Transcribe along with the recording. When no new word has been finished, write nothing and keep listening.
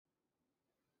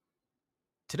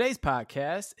Today's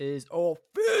podcast is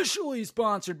officially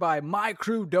sponsored by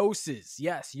Microdoses.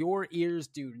 Yes, your ears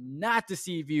do not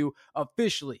deceive you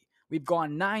officially. We've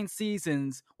gone 9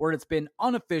 seasons where it's been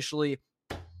unofficially.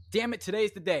 Damn it,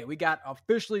 today's the day. We got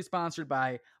officially sponsored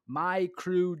by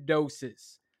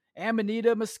Microdoses.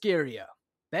 Amanita muscaria.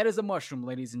 That is a mushroom,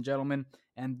 ladies and gentlemen.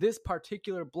 And this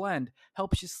particular blend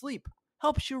helps you sleep,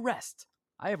 helps you rest.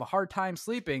 I have a hard time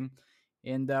sleeping.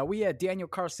 And we had Daniel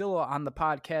Carcillo on the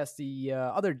podcast the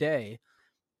other day,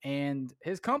 and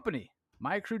his company,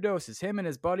 Microdoses, him and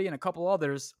his buddy and a couple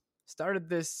others started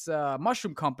this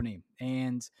mushroom company.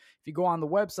 And if you go on the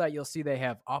website, you'll see they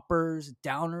have uppers,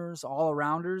 downers,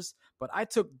 all-arounders. But I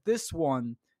took this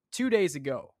one 2 days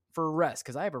ago for rest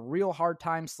because I have a real hard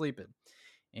time sleeping.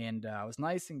 And I was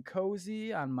nice and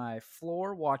cozy on my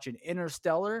floor watching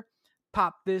Interstellar.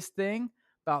 Popped this thing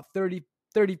about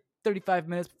 35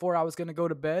 minutes before I was going to go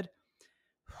to bed.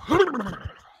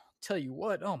 Tell you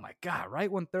what, oh my God,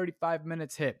 right when 35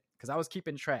 minutes hit, because I was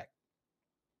keeping track,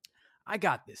 I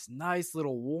got this nice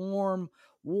little warm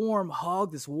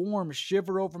hug, this warm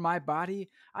shiver over my body.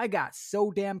 I got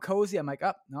so damn cozy. I'm like,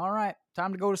 all right,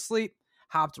 time to go to sleep.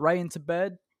 Hopped right into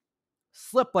bed.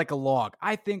 Slept like a log.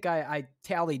 I think I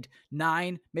tallied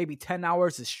 9, maybe 10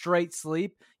 hours of straight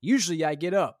sleep. Usually I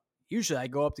get up. Usually I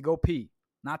go up to go pee.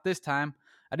 Not this time.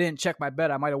 I didn't check my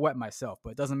bed. I might have wet myself,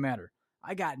 but it doesn't matter.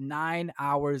 I got 9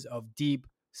 hours of deep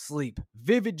sleep.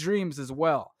 Vivid dreams as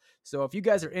well. So if you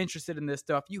guys are interested in this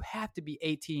stuff, you have to be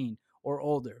 18 or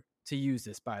older to use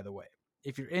this, by the way.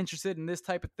 If you're interested in this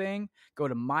type of thing, go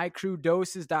to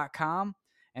microdoses.com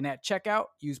and at checkout,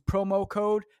 use promo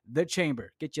code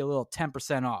THECHAMBER. Get you a little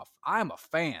 10% off. I'm a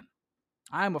fan.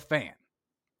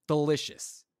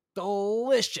 Delicious.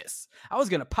 I was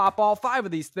going to pop all 5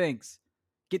 of these things.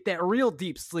 Get that real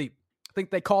deep sleep. I think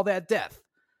they call that death.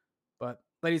 But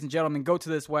ladies and gentlemen, go to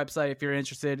this website if you're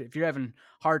interested. If you're having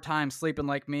a hard time sleeping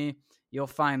like me, you'll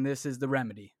find this is the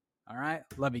remedy. All right?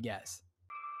 Love you guys.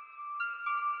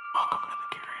 Welcome to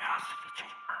the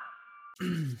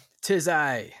Curiosity Chamber. Tis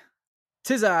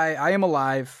I. I am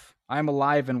alive. I am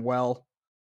alive and well.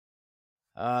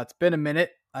 It's been a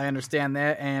minute. I understand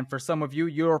that. And for some of you,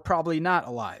 you're probably not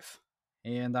alive.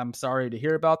 And I'm sorry to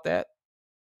hear about that.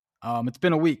 It's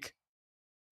been a week.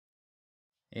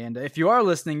 And if you are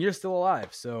listening, you're still alive.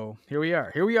 So here we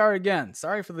are. Here we are again.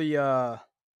 Sorry for the a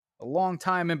long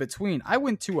time in between. I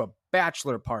went to a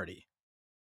bachelor party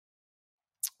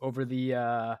over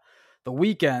the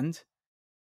weekend,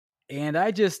 and I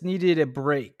just needed a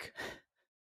break.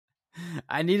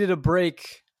 I needed a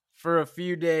break for a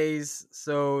few days,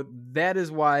 so that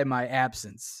is why my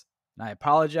absence. And I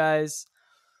apologize.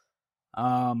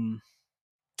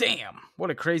 Damn,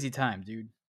 what a crazy time, dude.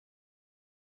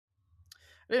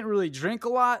 I didn't really drink a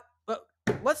lot, but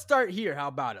let's start here. How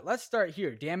about it? Let's start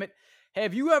here, damn it.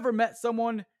 Have you ever met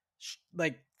someone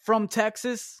like from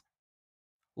Texas?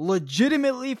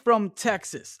 Legitimately from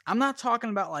Texas. I'm not talking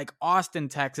about like Austin,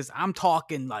 Texas. I'm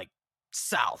talking like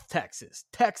South Texas.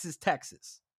 Texas.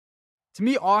 To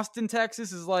me, Austin,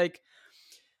 Texas is like,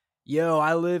 yo,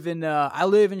 I live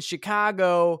in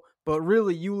Chicago, but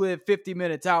really you live 50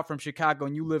 minutes out from Chicago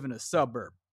and you live in a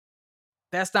suburb.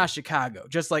 That's not Chicago.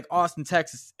 Just like Austin,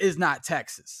 Texas is not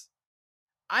Texas.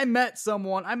 I met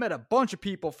a bunch of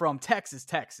people from Texas.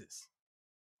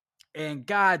 And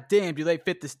goddamn, do they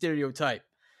fit the stereotype.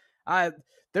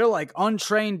 They're like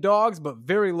untrained dogs, but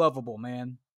very lovable,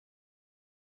 man.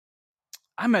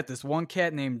 I met this one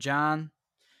cat named John.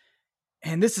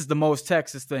 And this is the most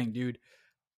Texas thing, dude.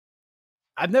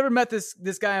 I've never met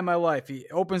this guy in my life. He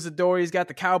opens the door. He's got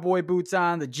the cowboy boots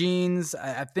on, the jeans.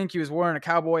 I think he was wearing a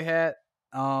cowboy hat.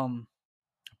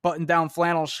 Button-down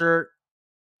flannel shirt,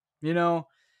 you know,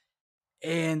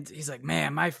 and he's like,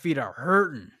 man, my feet are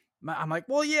hurting. I'm like,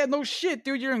 well, yeah, no shit,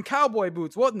 dude, you're in cowboy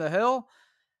boots. What in the hell?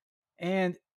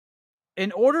 And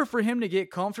in order for him to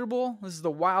get comfortable, this is the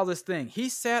wildest thing. He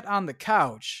sat on the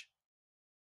couch,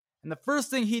 and the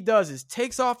first thing he does is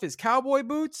takes off his cowboy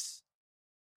boots,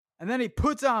 and then he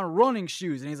puts on running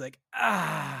shoes, and he's like,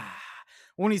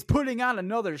 when he's putting on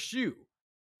another shoe.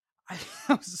 I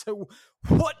was like,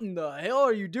 what in the hell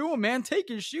are you doing, man? Take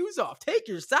your shoes off. Take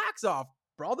your socks off,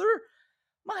 brother.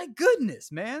 My goodness,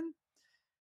 man.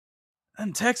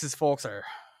 And Texas folks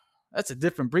that's a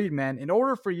different breed, man. In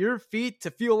order for your feet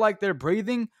to feel like they're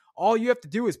breathing, all you have to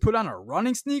do is put on a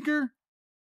running sneaker?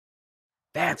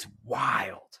 That's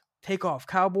wild. Take off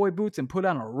cowboy boots and put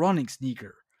on a running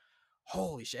sneaker.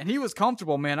 Holy shit. And he was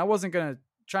comfortable, man. I wasn't going to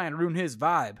try and ruin his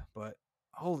vibe, but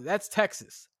holy, that's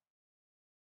Texas.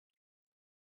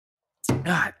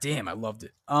 God damn, I loved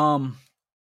it.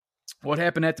 What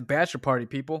happened at the bachelor party,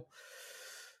 people?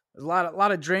 A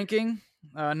lot of drinking,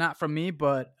 not from me,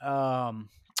 but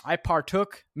I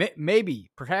partook.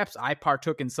 Perhaps I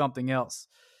partook in something else.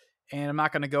 And I'm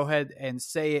not going to go ahead and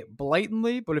say it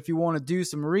blatantly, but if you want to do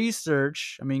some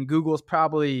research, I mean, Google's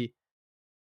probably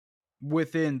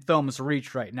within thumb's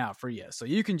reach right now for you. So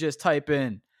you can just type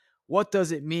in, what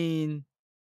does it mean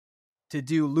to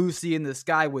do Lucy in the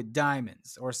Sky with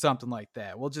Diamonds or something like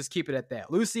that. We'll just keep it at that.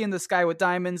 Lucy in the Sky with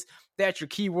Diamonds, that's your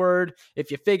keyword.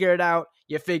 If you figure it out,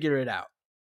 you figure it out.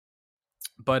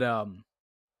 But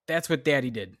that's what Daddy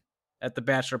did at the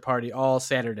bachelor party all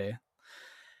Saturday.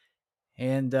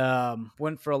 And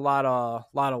went for a lot of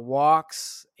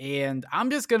walks. And I'm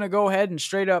just going to go ahead and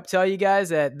straight up tell you guys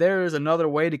that there is another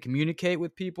way to communicate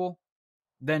with people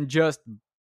than just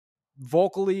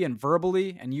vocally and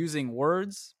verbally and using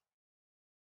words.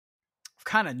 I've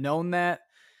kind of known that,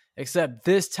 except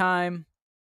this time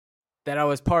that I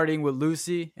was partying with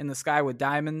Lucy in the Sky with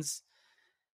Diamonds,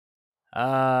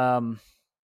 it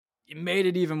made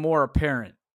it even more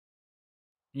apparent,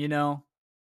 you know?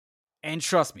 And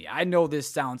trust me, I know this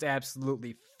sounds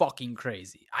absolutely fucking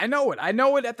crazy. I know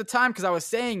it at the time because I was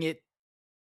saying it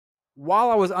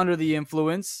while I was under the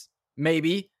influence,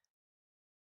 maybe.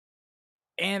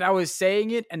 And I was saying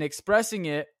it and expressing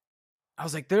it. I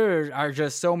was like, there are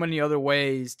just so many other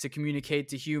ways to communicate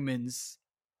to humans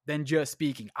than just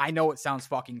speaking. I know it sounds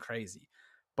fucking crazy,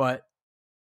 but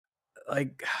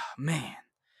like, man,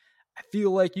 I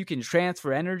feel like you can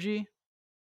transfer energy.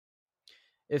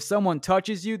 If someone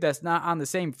touches you that's not on the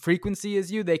same frequency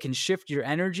as you, they can shift your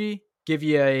energy, give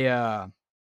you a, I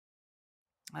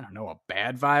don't know, a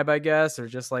bad vibe, I guess, or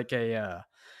just like a,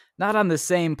 not on the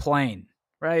same plane,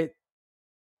 right?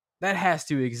 That has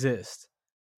to exist.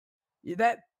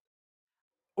 That,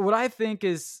 what I think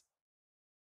is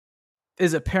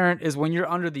apparent is when you're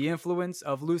under the influence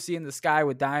of Lucy in the Sky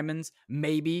with Diamonds,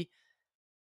 maybe,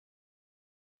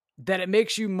 that it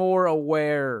makes you more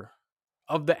aware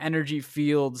of the energy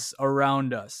fields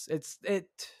around us. It's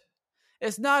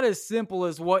not as simple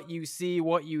as what you see,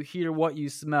 what you hear, what you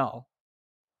smell.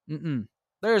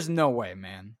 There's no way,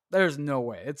 man. There's no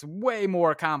way. It's way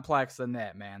more complex than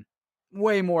that, man.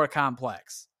 Way more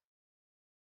complex.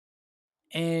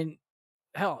 And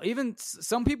hell, even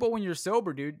some people when you're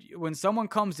sober, dude, when someone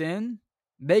comes in,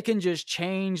 they can just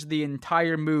change the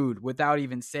entire mood without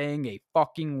even saying a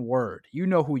fucking word. You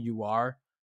know who you are.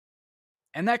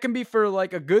 And that can be for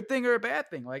like a good thing or a bad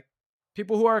thing. Like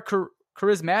people who are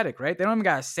charismatic, right? They don't even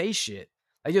gotta say shit.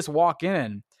 They just walk in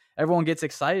and everyone gets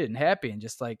excited and happy and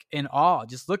just like in awe,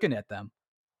 just looking at them.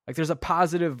 Like there's a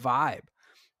positive vibe.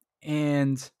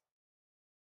 And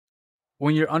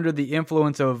when you're under the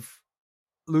influence of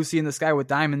Lucy in the Sky with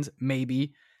Diamonds,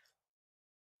 maybe,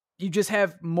 you just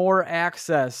have more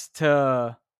access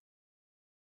to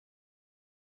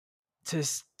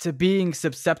being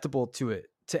susceptible to it.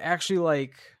 To actually,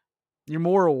 like, you're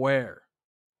more aware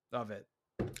of it.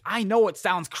 I know it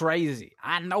sounds crazy.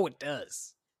 I know it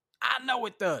does.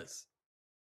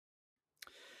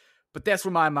 But that's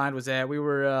where my mind was at. We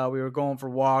were going for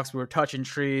walks. We were touching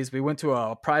trees. We went to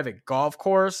a private golf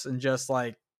course and just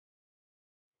like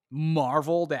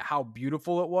marveled at how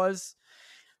beautiful it was.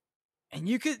 And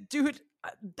you could, dude,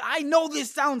 I know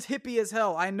this sounds hippie as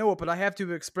hell. I know it, but I have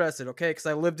to express it, okay? Because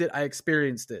I lived it. I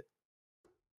experienced it.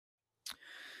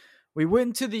 We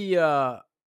went into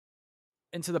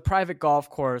the private golf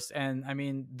course, and I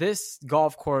mean, this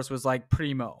golf course was like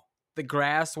primo. The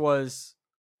grass was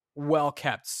well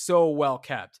kept, so well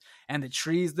kept, and the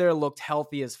trees there looked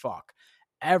healthy as fuck.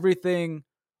 Everything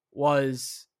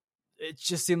was, it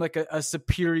just seemed like a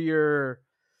superior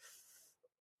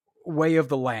way of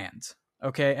the land,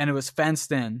 okay? And it was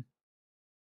fenced in,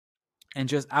 and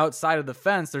just outside of the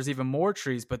fence, there's even more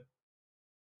trees, but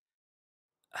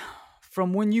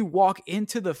from when you walk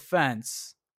into the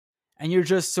fence and you're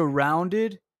just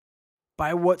surrounded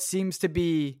by what seems to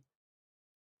be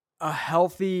a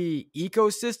healthy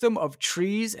ecosystem of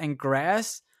trees and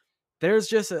grass, there's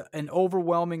just an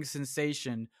overwhelming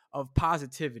sensation of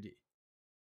positivity.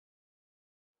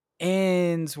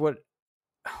 And what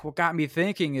got me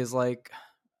thinking is like,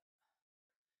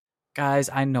 guys,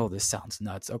 I know this sounds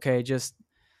nuts, okay? Just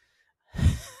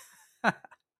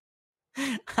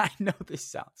I know this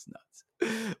sounds nuts,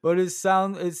 but it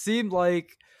seemed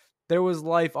like there was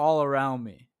life all around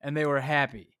me and they were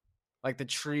happy. Like the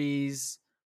trees,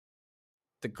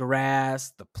 the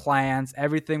grass, the plants,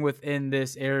 everything within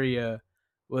this area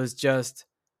was just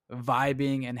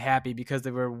vibing and happy because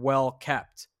they were well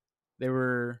kept. They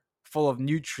were full of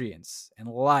nutrients and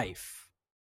life.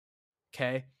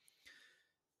 Okay.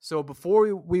 So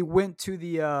before we went to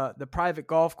the private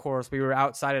golf course, we were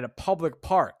outside at a public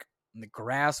park. And the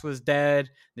grass was dead.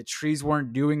 The trees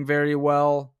weren't doing very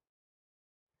well.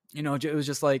 You know, it was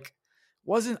just like,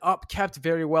 wasn't upkept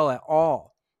very well at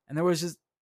all. And there was just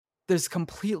this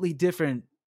completely different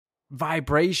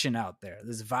vibration out there,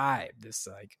 this vibe, this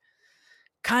like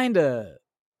kind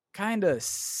of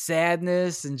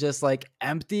sadness and just like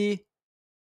empty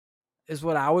is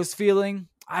what I was feeling.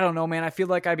 I don't know, man. I feel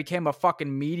like I became a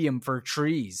fucking medium for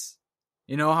trees.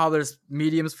 You know how there's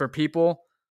mediums for people?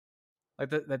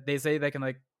 Like that they say they can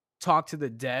like talk to the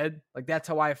dead. Like that's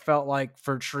how I felt like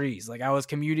for trees. Like I was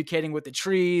communicating with the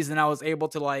trees and I was able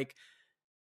to like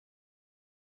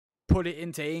put it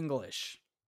into English.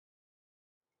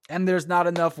 And there's not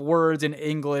enough words in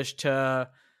English to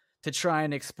try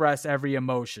and express every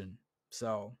emotion.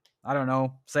 So, I don't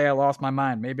know. Say I lost my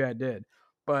mind. Maybe I did.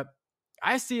 But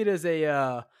I see it as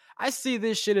I see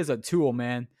this shit as a tool,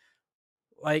 man.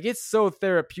 Like it's so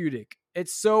therapeutic.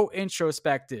 It's so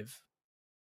introspective.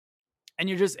 And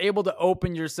you're just able to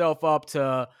open yourself up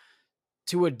to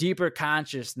a deeper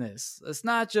consciousness. It's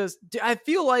not just I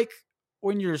feel like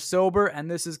when you're sober, and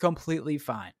this is completely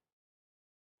fine.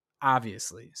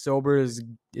 Obviously, sober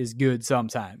is good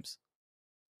sometimes.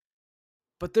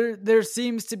 But there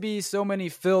seems to be so many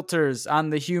filters on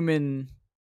the human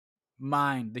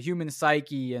mind, the human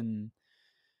psyche, and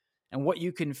what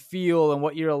you can feel and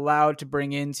what you're allowed to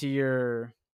bring into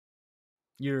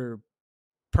your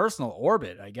personal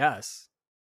orbit, I guess.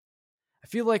 I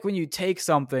feel like when you take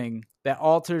something that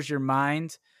alters your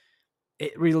mind,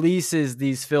 it releases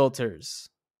these filters.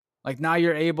 Like now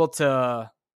you're able to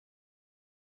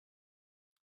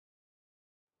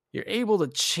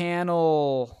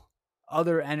channel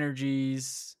other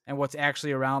energies and what's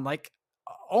actually around, like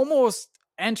almost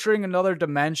entering another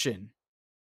dimension.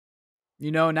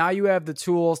 You know, now you have the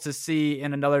tools to see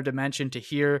in another dimension, to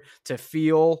hear, to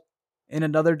feel in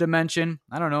another dimension.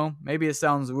 I don't know. Maybe it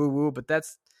sounds woo-woo, but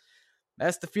that's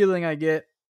the feeling I get.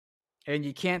 And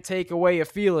you can't take away a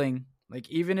feeling. Like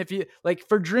even if you, like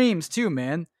for dreams too,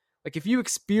 man. Like if you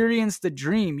experience the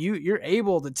dream, you're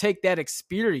able to take that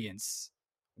experience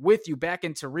with you back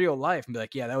into real life and be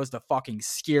like, yeah, that was the fucking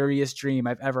scariest dream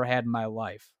I've ever had in my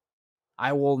life.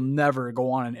 I will never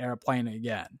go on an airplane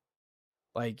again.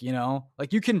 Like, you know,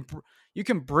 like you can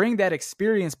bring that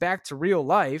experience back to real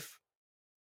life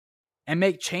and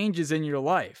make changes in your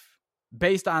life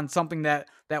based on something that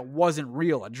wasn't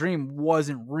real. A dream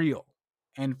wasn't real.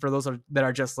 And for those that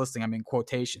are just listening, I'm in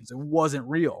quotations. It wasn't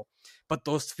real. But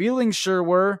those feelings sure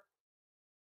were.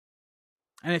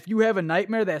 And if you have a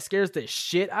nightmare that scares the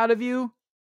shit out of you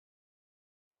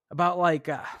about like,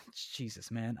 Jesus,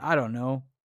 man, I don't know.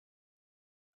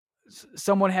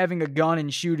 Someone having a gun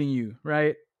and shooting you,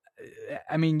 right?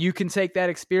 I mean, you can take that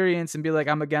experience and be like,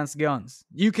 I'm against guns.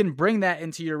 You can bring that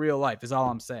into your real life is all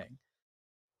I'm saying.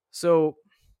 So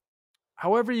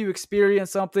however you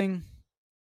experience something,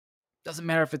 doesn't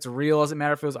matter if it's real, doesn't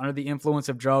matter if it was under the influence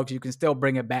of drugs, you can still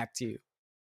bring it back to you.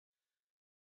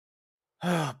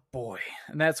 Oh boy.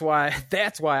 And that's why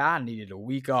I needed a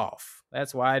week off.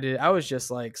 That's why I was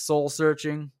just like soul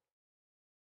searching.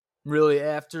 Really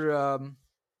after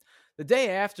the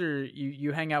day after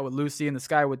you hang out with Lucy in the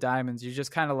Sky with Diamonds, you're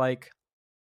just kind of like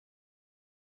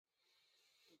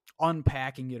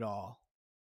unpacking it all.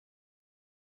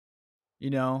 You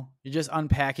know, you're just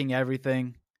unpacking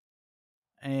everything.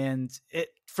 And it,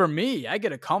 for me, I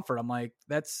get a comfort. I'm like,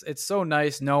 it's so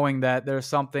nice knowing that there's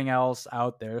something else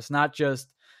out there. It's not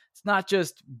just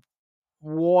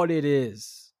what it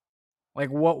is, like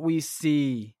what we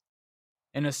see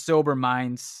in a sober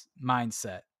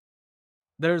mindset.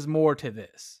 There's more to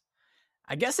this.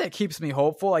 I guess that keeps me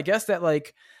hopeful. I guess that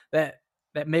like that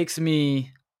makes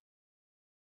me,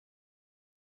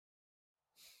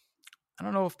 I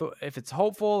don't know if it's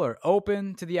hopeful or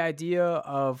open to the idea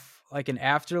of like an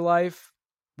afterlife.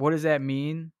 What does that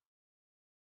mean?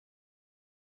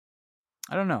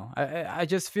 I don't know. I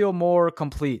just feel more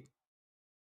complete.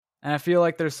 And I feel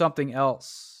like there's something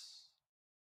else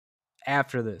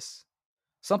after this.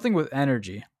 Something with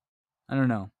energy. I don't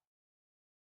know.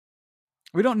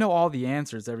 We don't know all the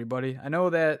answers, everybody. I know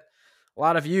that a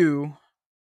lot of you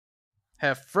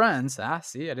have friends.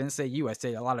 See, I didn't say you. I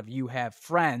said a lot of you have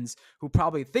friends who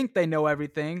probably think they know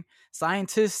everything.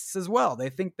 Scientists as well. They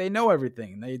think they know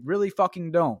everything. They really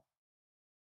fucking don't.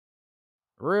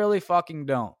 Really fucking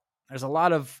don't. There's a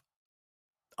lot of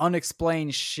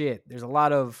unexplained shit. There's a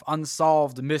lot of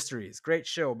unsolved mysteries. Great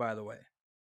show, by the way.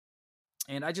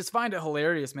 And I just find it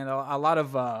hilarious, man. A lot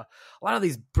of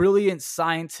these brilliant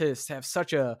scientists have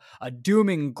such a doom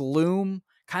and gloom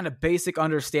kind of basic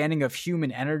understanding of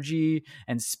human energy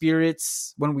and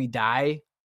spirits when we die.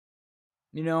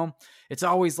 You know, it's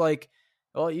always like,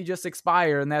 Well, you just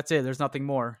expire and that's it. There's nothing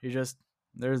more. You just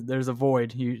there's a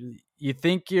void. You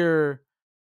think there's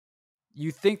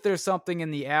something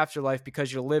in the afterlife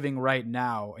because you're living right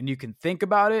now and you can think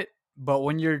about it, but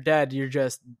when you're dead, you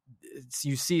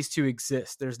cease to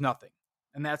exist. There's nothing.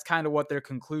 And that's kind of what their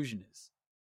conclusion is.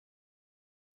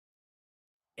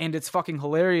 And it's fucking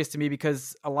hilarious to me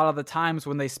because a lot of the times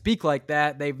when they speak like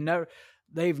that, they've never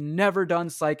done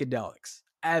psychedelics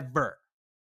ever.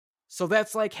 So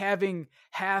that's like having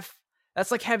half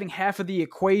of the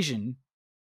equation,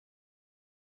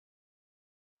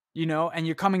 and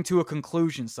you're coming to a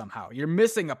conclusion somehow. You're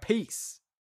missing a piece.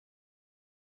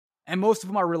 And most of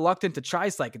them are reluctant to try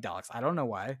psychedelics. I don't know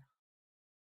why.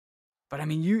 But I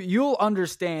mean, you'll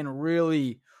understand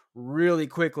really, really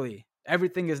quickly.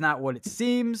 Everything is not what it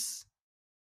seems.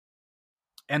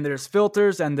 And there's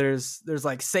filters and there's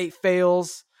like safe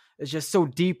fails. It's just so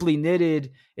deeply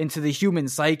knitted into the human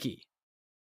psyche.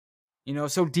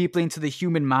 So deeply into the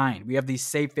human mind. We have these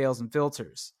safe fails and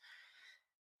filters.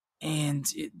 And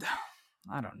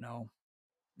I don't know.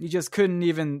 You just couldn't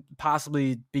even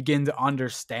possibly begin to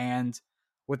understand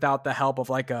without the help of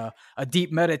like a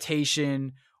deep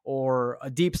meditation or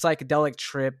a deep psychedelic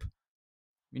trip.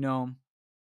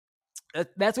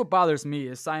 That's what bothers me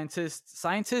is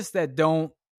scientists that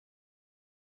don't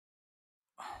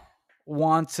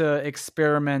want to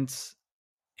experiment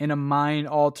in a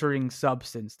mind-altering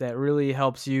substance that really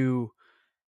helps you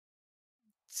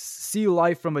see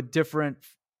life from a different,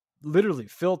 literally,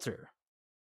 filter.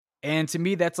 And to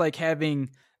me, that's like having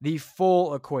the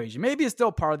full equation. Maybe it's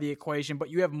still part of the equation, but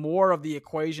you have more of the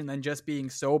equation than just being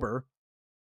sober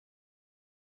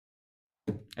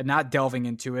and not delving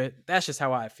into it. That's just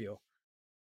how I feel.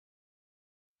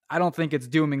 I don't think it's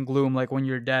doom and gloom like when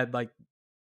you're dead, like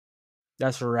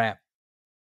that's a wrap.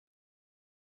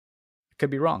 Could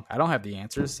be wrong. I don't have the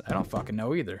answers. I don't fucking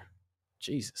know either.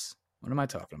 Jesus. What am I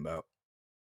talking about?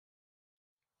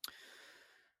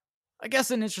 I guess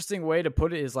an interesting way to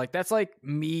put it is like, that's like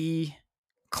me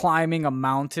climbing a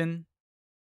mountain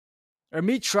or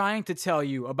me trying to tell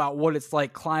you about what it's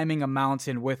like climbing a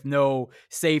mountain with no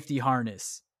safety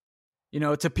harness,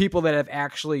 to people that have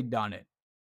actually done it.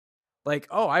 Like,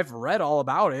 oh, I've read all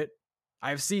about it.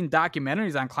 I've seen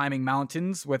documentaries on climbing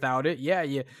mountains without it. Yeah,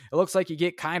 it looks like you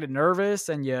get kind of nervous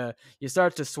and you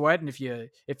start to sweat, and if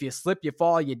you slip, you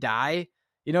fall, you die.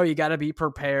 You got to be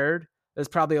prepared. There's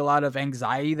probably a lot of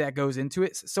anxiety that goes into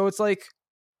it. So it's like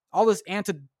all this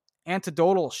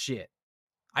anecdotal shit.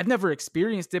 I've never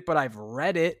experienced it, but I've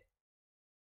read it.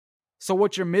 So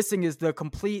what you're missing is the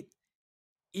complete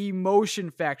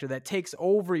emotion factor that takes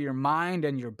over your mind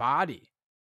and your body.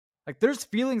 Like, there's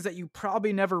feelings that you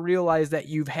probably never realized that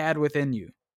you've had within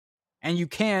you. And you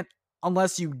can't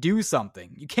unless you do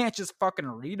something. You can't just fucking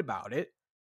read about it.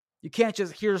 You can't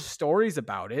just hear stories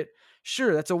about it.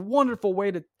 Sure, that's a wonderful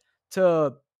way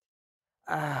God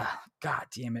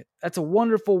damn it. That's a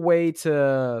wonderful way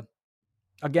to,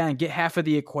 again, get half of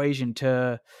the equation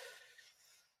to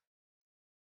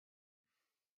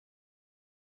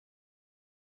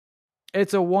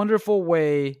it's a wonderful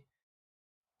way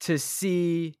to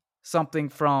see something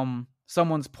from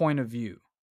someone's point of view.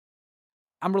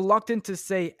 I'm reluctant to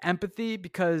say empathy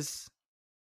because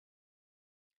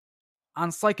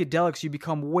on psychedelics you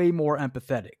become way more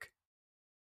empathetic.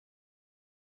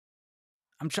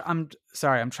 I'm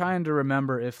sorry, I'm trying to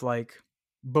remember if like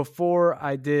before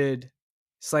I did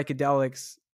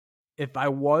psychedelics, if I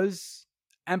was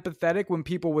empathetic when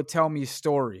people would tell me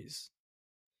stories.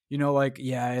 Like,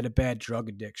 yeah, I had a bad drug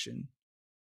addiction.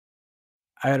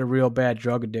 I had a real bad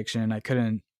drug addiction and I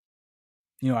couldn't,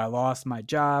 I lost my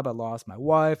job, I lost my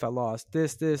wife, I lost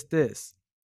this.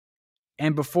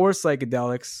 And before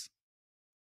psychedelics,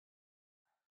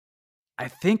 I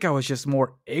think I was just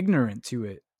more ignorant to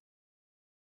it.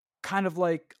 Kind of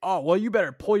like, oh, well, you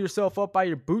better pull yourself up by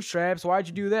your bootstraps. Why'd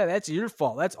you do that? That's your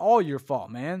fault. That's all your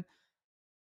fault, man.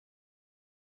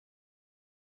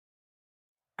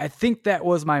 I think that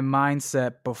was my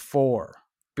mindset before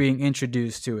being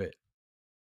introduced to it.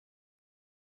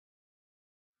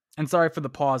 And sorry for the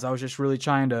pause. I was just really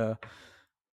trying to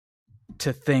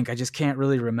think. I just can't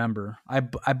really remember.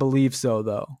 I believe so,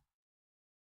 though.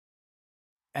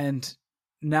 And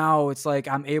now it's like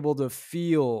I'm able to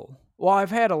feel. Well,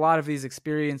 I've had a lot of these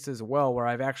experiences as well where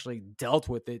I've actually dealt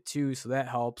with it too, so that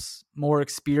helps. More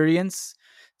experience.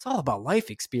 It's all about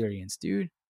life experience, dude.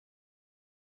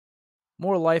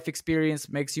 More life experience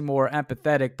makes you more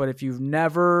empathetic, but if you've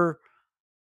never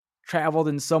traveled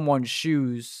in someone's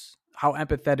shoes, how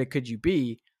empathetic could you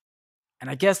be? And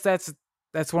I guess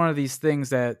that's one of these things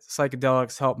that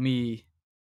psychedelics help me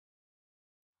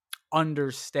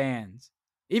understand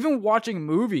Even watching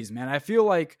movies, man, I feel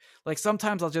like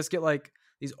sometimes I'll just get like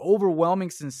these overwhelming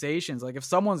sensations. Like if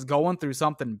someone's going through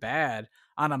something bad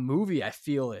on a movie, I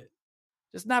feel it.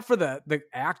 Just not for the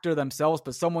actor themselves,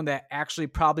 but someone that actually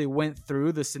probably went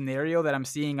through the scenario that I'm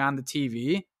seeing on the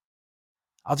TV.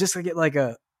 I'll just get like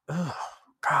oh,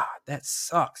 God, that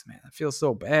sucks, man. I feel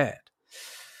so bad.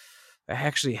 That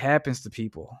actually happens to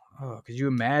people. Oh, could you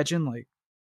imagine like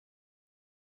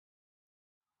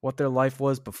what their life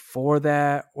was before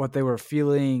that, what they were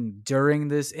feeling during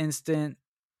this instant,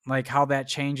 like how that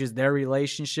changes their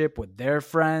relationship with their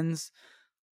friends?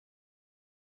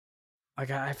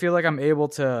 Like I feel like I'm able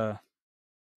to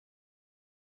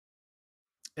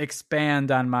expand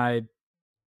on my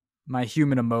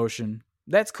human emotion.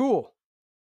 That's cool.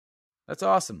 That's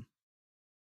awesome.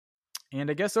 And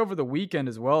I guess over the weekend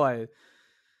as well, I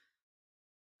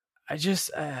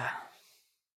just I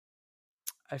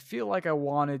feel like I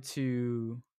wanted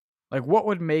to, like, what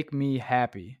would make me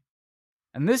happy?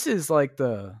 And this is like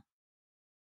the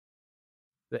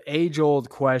age old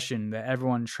question that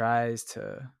everyone tries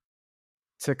to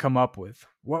come up with.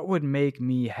 What would make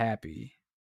me happy?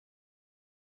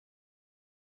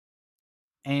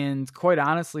 And quite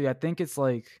honestly, I think it's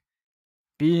like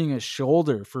being a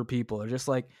shoulder for people, or just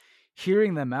like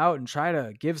hearing them out and try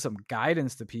to give some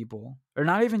guidance to people, or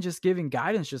not even just giving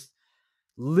guidance, just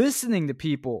listening to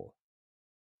people.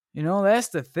 You know, that's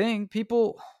the thing.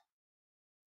 People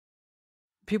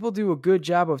do a good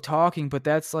job of talking, but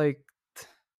that's like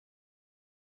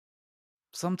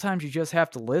sometimes you just have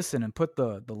to listen and put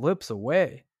the lips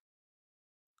away.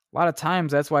 A lot of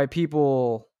times that's why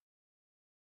people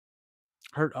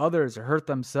hurt others or hurt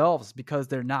themselves, because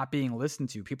they're not being listened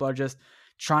to. People are just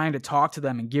trying to talk to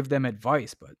them and give them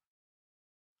advice, but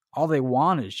all they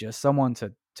want is just someone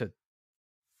to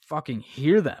fucking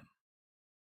hear them.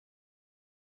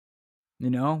 You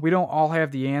know, we don't all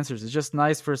have the answers. It's just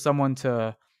nice for someone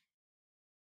to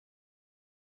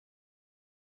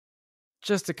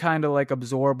kind of like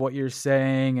absorb what you're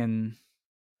saying and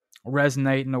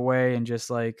resonate in a way, and just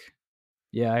like,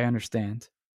 yeah, I understand.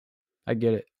 I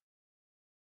get it.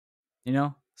 You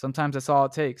know, sometimes that's all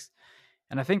it takes.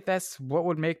 And I think that's what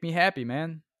would make me happy,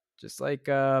 man. Just like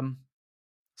some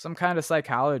kind of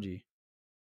psychology.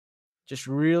 Just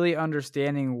really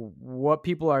understanding what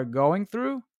people are going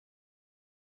through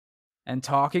and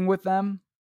talking with them,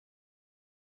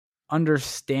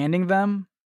 understanding them.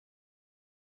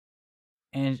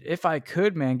 And if I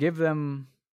could, man, give them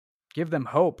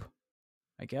hope,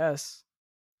 I guess.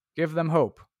 Give them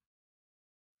hope.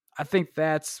 I think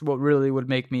that's what really would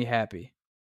make me happy.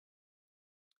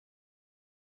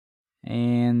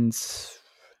 And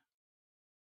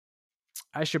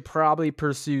I should probably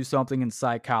pursue something in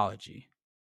psychology.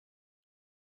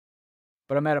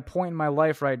 But I'm at a point in my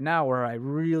life right now where I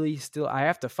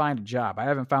have to find a job. I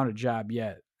haven't found a job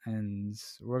yet. And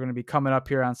we're going to be coming up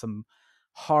here on some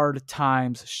hard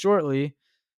times shortly.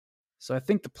 So I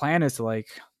think the plan is to like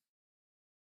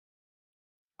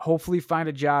hopefully find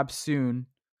a job soon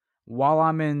while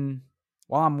I'm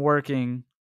working,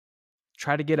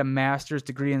 try to get a master's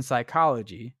degree in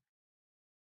psychology.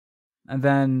 And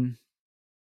then,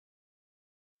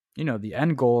 you know, the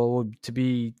end goal would to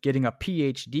be getting a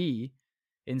PhD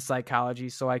in psychology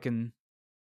so I can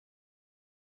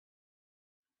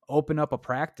open up a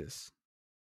practice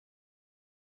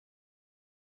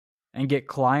and get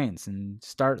clients and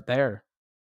start there,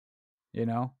 you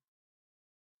know?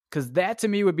 Because that to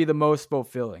me would be the most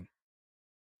fulfilling.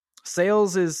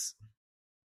 Sales it's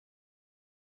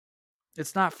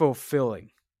not fulfilling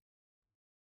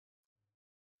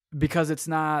because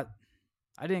I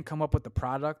didn't come up with the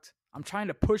product. I'm trying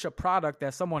to push a product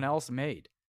that someone else made,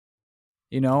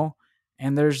 you know?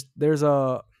 And there's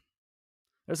a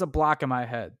block in my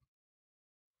head.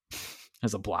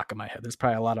 There's a block in my head. There's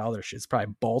probably a lot of other shit. It's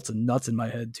probably bolts and nuts in my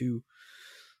head too.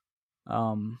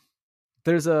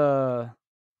 There's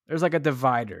like a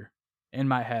divider in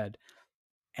my head,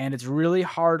 and it's really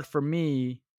hard for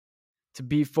me to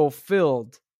be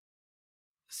fulfilled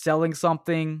selling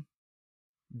something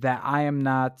that I am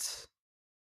not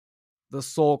the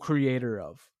sole creator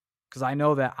of. Because I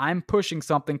know that I'm pushing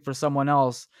something for someone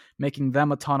else, making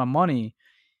them a ton of money.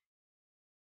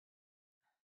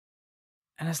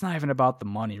 And it's not even about the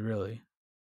money, really.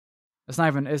 It's not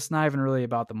even really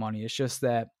about the money. It's just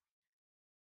that,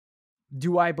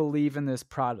 do I believe in this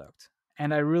product?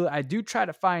 And I do try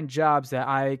to find jobs that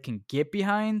I can get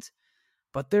behind,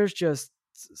 but there's just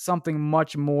something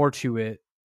much more to it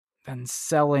than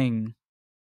selling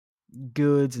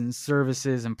goods and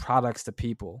services and products to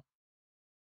people.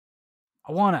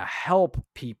 I want to help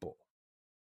people.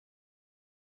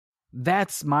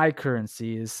 That's my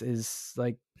currency is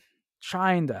like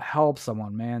trying to help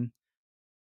someone, man.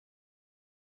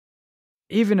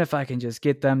 Even if I can just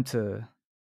get them to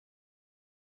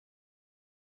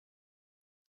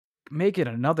make it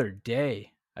another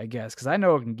day, I guess, because I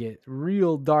know it can get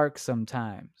real dark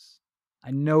sometimes.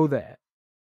 I know that.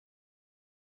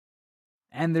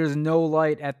 And there's no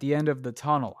light at the end of the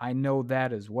tunnel. I know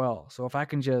that as well. So if I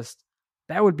can just,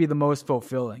 that would be the most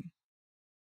fulfilling.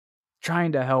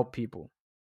 Trying to help people.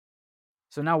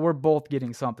 So now we're both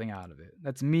getting something out of it.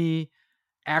 That's me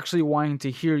actually wanting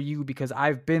to hear you because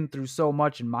I've been through so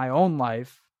much in my own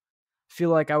life. Feel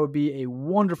like I would be a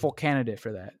wonderful candidate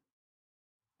for that.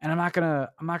 And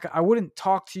I wouldn't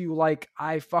talk to you like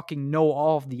I fucking know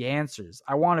all of the answers.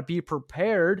 I want to be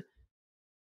prepared.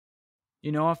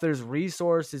 You know, if there's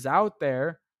resources out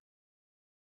there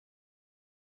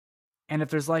and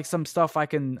if there's like some stuff I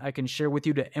can share with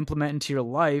you to implement into your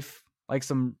life, like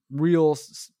some real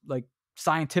like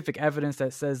scientific evidence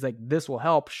that says like this will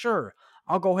help, sure,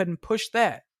 I'll go ahead and push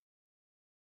that.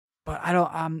 But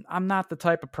I'm not the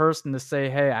type of person to say,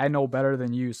 "Hey, I know better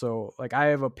than you, so like I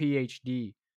have a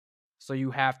PhD, so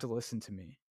you have to listen to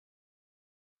me."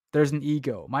 There's an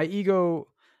ego. My ego,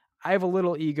 I have a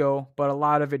little ego, but a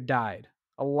lot of it died.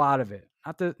 A lot of it.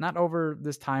 Not over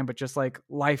this time, but just like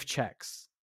life checks.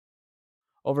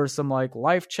 Over some like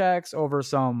life checks, over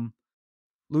some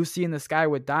Lucy in the Sky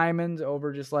with Diamonds,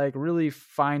 over just like really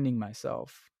finding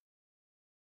myself.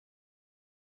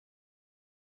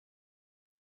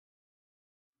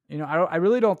 You know, I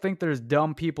really don't think there's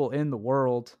dumb people in the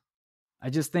world. I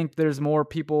just think there's more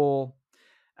people.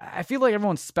 I feel like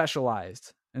everyone's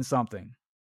specialized in something.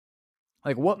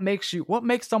 Like what makes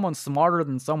someone smarter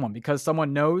than someone because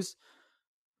someone knows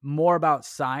more about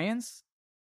science?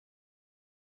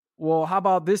 Well, how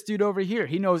about this dude over here?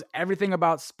 He knows everything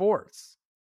about sports.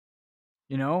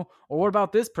 You know? Or what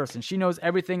about this person? She knows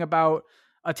everything about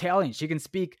Italian. She can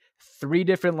speak 3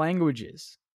 different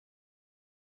languages.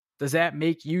 Does that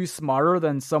make you smarter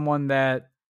than someone that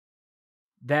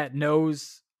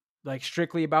knows like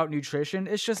strictly about nutrition?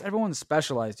 It's just everyone's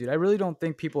specialized, dude. I really don't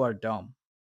think people are dumb.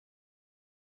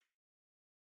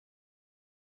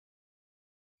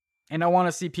 And I want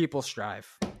to see people strive.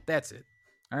 That's it.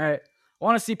 All right. I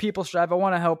want to see people strive. I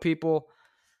want to help people.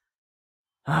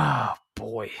 Oh,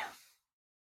 boy.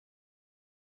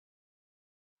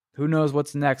 Who knows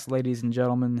what's next, ladies and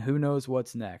gentlemen? Who knows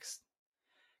what's next?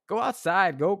 Go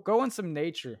outside. Go in some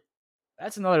nature.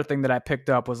 That's another thing that I picked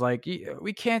up was like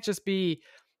we can't just be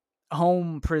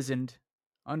home prisoned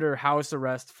under house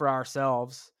arrest for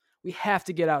ourselves. We have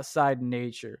to get outside in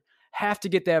nature. Have to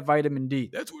get that vitamin D.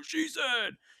 That's what she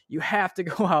said. You have to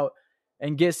go out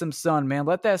and get some sun, man.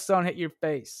 Let that sun hit your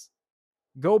face.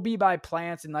 Go be by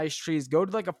plants and nice trees. Go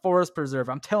to like a forest preserve.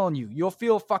 I'm telling you, you'll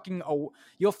feel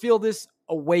this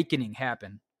awakening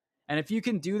happen. And if you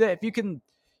can do that, if you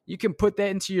can put that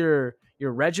into your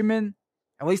regimen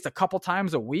at least a couple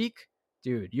times a week,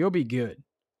 dude, you'll be good.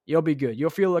 You'll be good.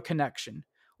 You'll feel a connection.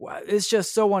 It's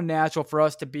just so unnatural for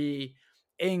us to be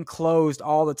enclosed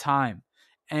all the time.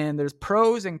 And there's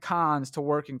pros and cons to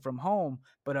working from home,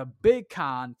 but a big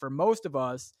con for most of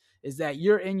us is that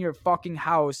you're in your fucking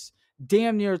house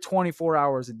damn near 24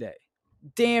 hours a day.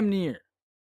 Damn near.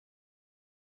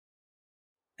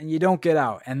 And you don't get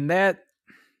out. And that's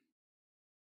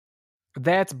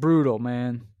brutal,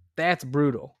 man. That's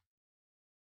brutal.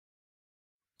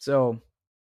 So,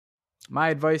 my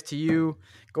advice to you,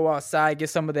 go outside, get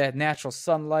some of that natural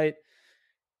sunlight.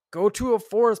 Go to a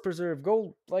forest preserve.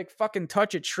 Go like fucking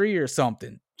touch a tree or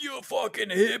something. You fucking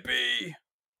hippie.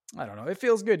 I don't know. It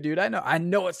feels good, dude. I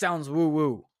know it sounds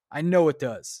woo-woo. I know it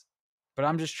does. But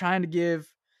I'm trying to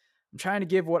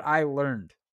give what I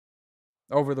learned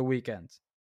over the weekend.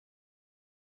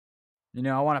 You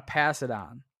know, I want to pass it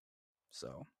on.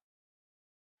 So,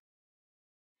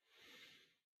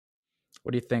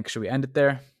 what do you think? Should we end it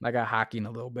there? I got hockey in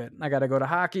a little bit. I got to go to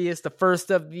hockey. It's the first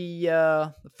of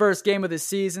the first game of the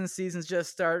season. Season's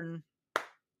just starting.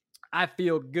 I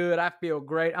feel good. I feel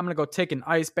great. I'm going to go take an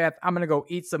ice bath. I'm going to go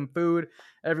eat some food.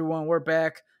 Everyone, we're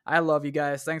back. I love you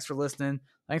guys. Thanks for listening.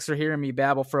 Thanks for hearing me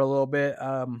babble for a little bit.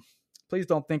 Please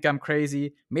don't think I'm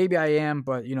crazy. Maybe I am,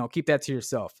 but, you know, keep that to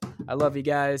yourself. I love you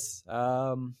guys.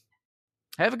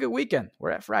 Have a good weekend.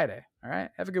 We're at Friday. All right.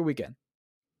 Have a good weekend.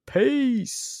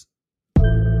 Peace.